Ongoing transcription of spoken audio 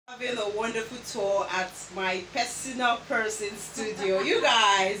having a wonderful tour at my personal person studio. You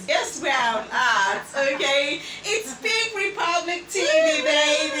guys, guess where I'm at? Okay, it's Pink Republic TV,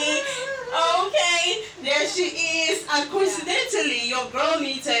 baby. Okay, there she is. And coincidentally, your girl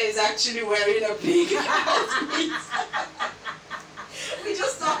Neetah is actually wearing a pink outfit. We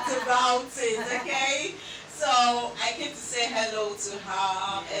just talked about it, okay? So I came to say hello to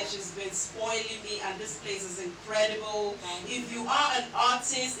her, and she's been spoiling me, and this place is incredible. If you are an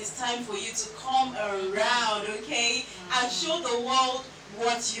artist, it's time for you to come around, okay? And show the world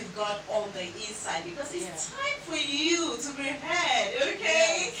what you've got on the inside, because it's time for you to be heard,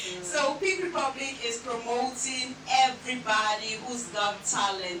 okay? So Pink Republic is promoting everybody who's got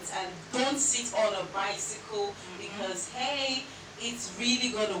talent, and don't sit on a bicycle, because hey, it's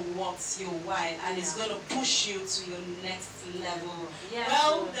really going to wax your wine, and it's going to push you to your next level.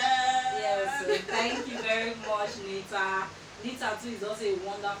 Well done. Yes, thank you very much, Neetah. Neetah too is also a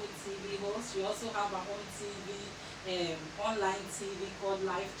wonderful TV host. We also have our own TV, online TV called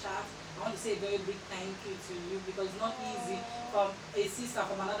Live Chat. I want to say a very big thank you to you, because it's not easy from a sister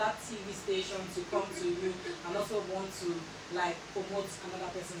from another TV station to come to you and also want to like promote another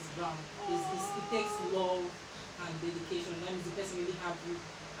person's brand. It takes love and dedication. That means the person really have you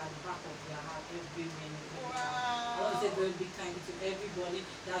at the back of their heart every minute. I want to say a very big thank you to everybody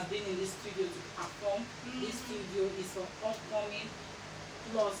that has been in this studio to perform. This studio is for upcoming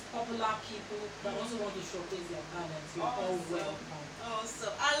plus popular people that also want to showcase their talents. You're all welcome.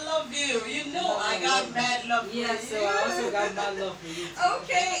 Awesome. I love you. You know I got mad love for you. Yes, so I also got mad love for you too.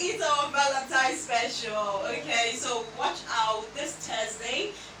 Okay, it's our Valentine's special. Okay, so watch out this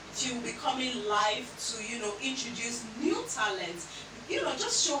Thursday. She will be coming live to, introduce new talents.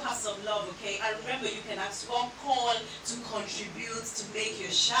 Just show her some love, okay? And remember, you can as well call to contribute, to make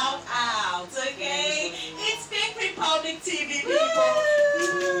your shout out, okay? It's Pink Republic TV,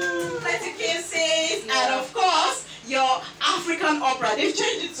 people. Plenty kisses, and of course, your African opera. They've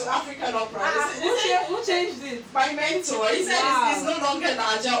changed it to African opera. Who changed it? My mentor. He said it's no longer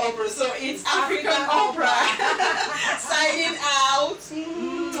Naija opera, so it's African opera. Signing